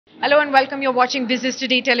Hello and welcome. You're watching Business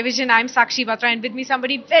Today Television. I'm Sakshi Batra and with me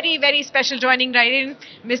somebody very, very special joining right in.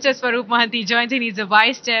 Mr. Swarup Mohanty joins in. He's the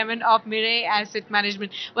Vice Chairman of Mirae Asset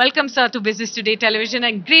Management. Welcome, sir, to Business Today Television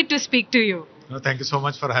and great to speak to you. No, thank you so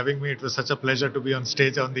much for having me. It was such a pleasure to be on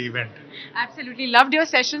stage on the event. Absolutely loved your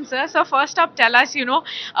session, sir. So first up, tell us,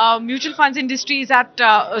 mutual funds industry is at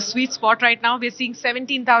a sweet spot right now. We're seeing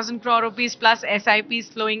 17,000 crore rupees plus SIPs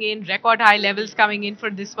flowing in, record high levels coming in for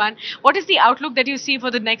this one. What is the outlook that you see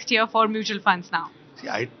for the next year for mutual funds now?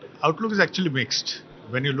 Outlook is actually mixed.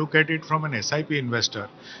 When you look at it from an SIP investor,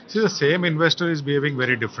 see the same investor is behaving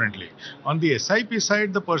very differently. On the SIP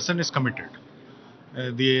side, the person is committed.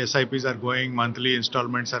 The SIPs are going, monthly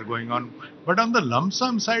installments are going on. But on the lump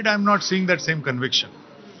sum side, I'm not seeing that same conviction.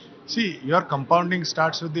 See, your compounding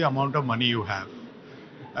starts with the amount of money you have.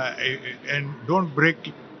 And don't break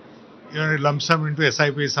your lump sum into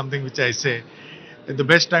SIP is something which I say. The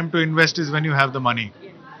best time to invest is when you have the money.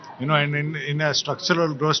 And in a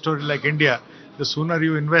structural growth story like India, the sooner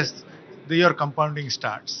you invest, your compounding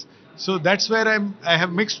starts. So that's where I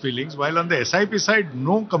have mixed feelings. While on the SIP side,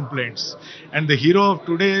 no complaints. And the hero of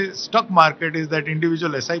today's stock market is that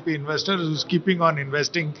individual SIP investor who's keeping on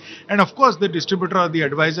investing. And of course, the distributor or the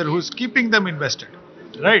advisor who's keeping them invested.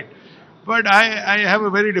 Right? But I have a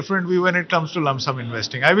very different view when it comes to lump sum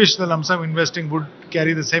investing. I wish the lump sum investing would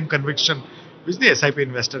carry the same conviction which the SIP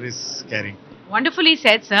investor is carrying. Wonderfully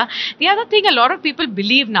said, sir. The other thing, a lot of people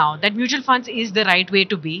believe now that mutual funds is the right way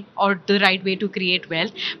to be or the right way to create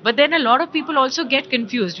wealth. But then a lot of people also get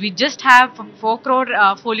confused. We just have 4 crore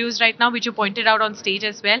folios right now, which you pointed out on stage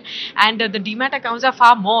as well. And the demat accounts are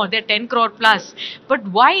far more. They're 10 crore plus. But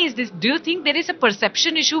why is this? Do you think there is a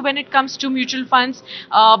perception issue when it comes to mutual funds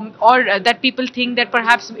or that people think that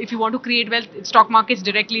perhaps if you want to create wealth, stock markets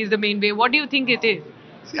directly is the main way? What do you think it is?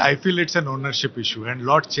 See, I feel it's an ownership issue, and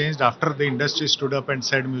lot changed after the industry stood up and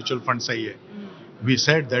said mutual funds sahi hai. We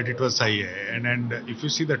said that it was sahi hai, and if you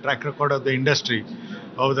see the track record of the industry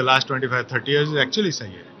over the last 25, 30 years, it's actually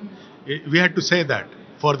sahi hai. We had to say that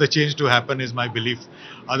for the change to happen is my belief.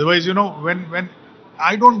 Otherwise, when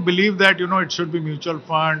I don't believe that, it should be mutual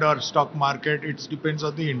fund or stock market. It depends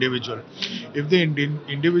on the individual. If the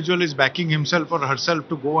individual is backing himself or herself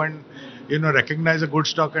to go and, recognize a good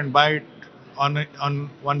stock and buy it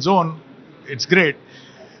on one's own, it's great.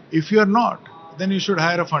 If you are not, then you should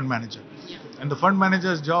hire a fund manager. And the fund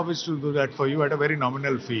manager's job is to do that for you at a very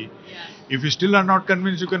nominal fee. If you still are not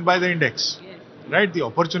convinced, you can buy the index. Right? The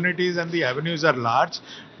opportunities and the avenues are large.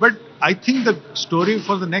 But I think the story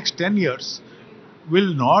for the next 10 years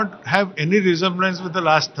will not have any resemblance with the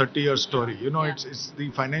last 30 years story. It's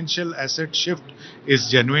the financial asset shift is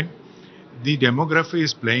genuine. The demography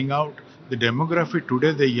is playing out. The demography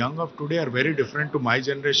today, the young of today are very different to my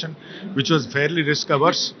generation, which was fairly risk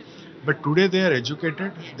averse. But today they are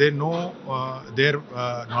educated, they know their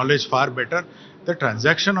knowledge far better. The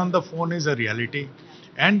transaction on the phone is a reality,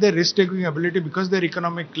 and their risk taking ability, because their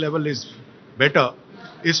economic level is better,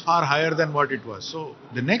 is far higher than what it was. So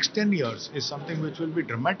the next 10 years is something which will be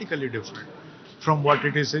dramatically different from what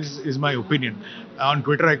it is my opinion. On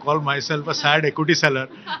Twitter, I call myself a sad equity seller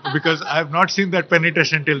because I have not seen that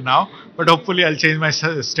penetration till now. But hopefully, I'll change my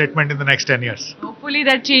statement in the next 10 years. Hopefully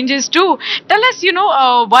that changes too. Tell us,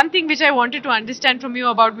 one thing which I wanted to understand from you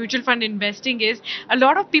about mutual fund investing is a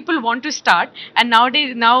lot of people want to start, and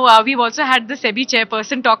nowadays, we've also had the SEBI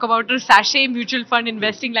chairperson talk about a sachet mutual fund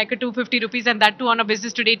investing like a 250 rupees, and that too on a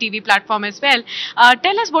Business Today TV platform as well.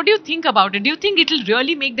 Tell us, what do you think about it? Do you think it will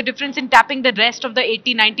really make the difference in tapping the rest of the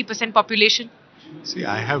 80-90% population? See,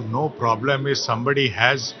 I have no problem if somebody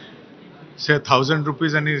has, say, 1,000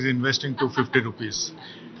 rupees and is investing 250 rupees.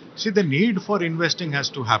 See, the need for investing has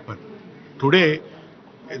to happen. Today,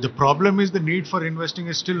 the problem is the need for investing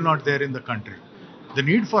is still not there in the country. The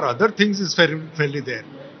need for other things is fairly there,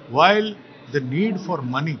 while the need for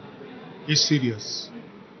money is serious.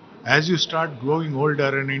 As you start growing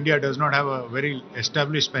older and India does not have a very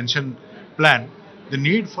established pension plan, the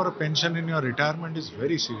need for a pension in your retirement is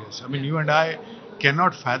very serious. I mean, you and I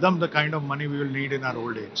cannot fathom the kind of money we will need in our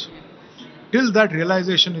old age. Till that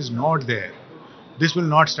realization is not there, this will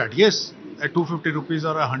not start. Yes, at 250 rupees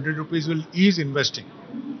or 100 rupees will ease investing.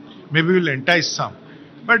 Maybe will entice some.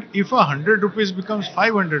 But if 100 rupees becomes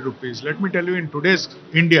 500 rupees, let me tell you, in today's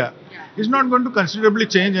India, it's not going to considerably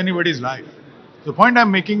change anybody's life. The point I'm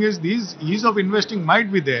making is these ease of investing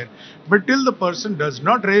might be there, but till the person does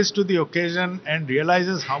not rise to the occasion and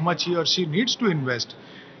realizes how much he or she needs to invest,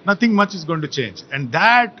 nothing much is going to change. And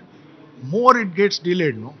that more it gets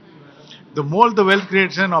delayed, the more the wealth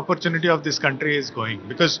creation opportunity of this country is going.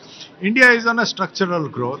 Because India is on a structural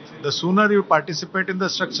growth. The sooner you participate in the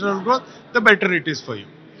structural growth, the better it is for you.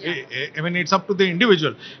 I mean, it's up to the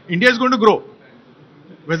individual. India is going to grow,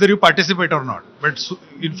 whether you participate or not. But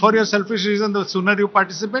for your selfish reason, the sooner you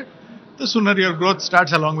participate, the sooner your growth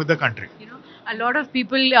starts along with the country. A lot of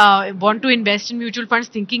people want to invest in mutual funds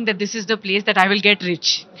thinking that this is the place that I will get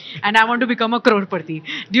rich and I want to become a crorepati.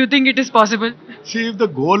 Do you think it is possible? See, if the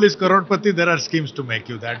goal is crorepati, there are schemes to make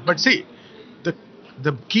you that. But see,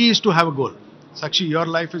 the key is to have a goal. Sakshi, your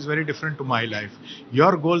life is very different to my life.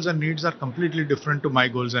 Your goals and needs are completely different to my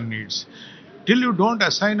goals and needs. Till you don't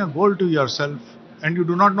assign a goal to yourself and you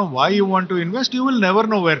do not know why you want to invest, you will never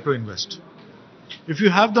know where to invest. If you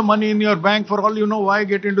have the money in your bank, for all you know, why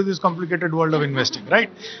get into this complicated world of investing, right?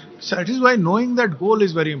 So that is why knowing that goal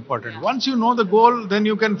is very important. Once you know the goal, then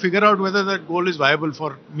you can figure out whether that goal is viable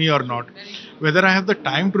for me or not, whether I have the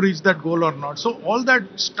time to reach that goal or not. So all that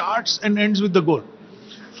starts and ends with the goal.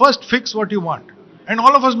 First, fix what you want. And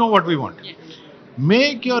all of us know what we want.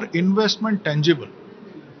 Make your investment tangible.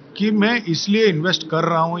 कि मैं इसलिए invest कर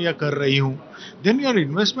रहा हूँ या कर रही हूँ. Then your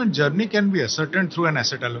investment journey can be ascertained through an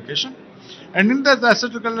asset allocation. And in that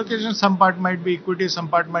asset allocation, some part might be equity, some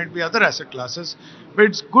part might be other asset classes. But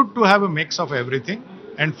it's good to have a mix of everything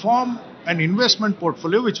and form an investment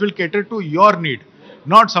portfolio which will cater to your need,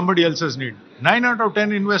 not somebody else's need. 9 out of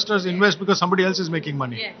 10 investors invest because somebody else is making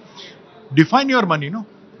money. Define your money, no?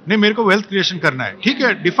 नहीं मेरे को wealth creation करना है. ठीक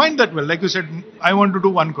है, define that well. Like you said, I want to do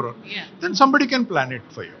 1 crore. Then somebody can plan it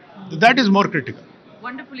for you. That is more critical.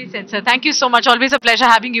 Wonderfully said, sir. Thank you so much. Always a pleasure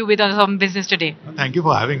having you with us on Business Today. Thank you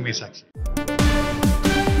for having me, Sakshi.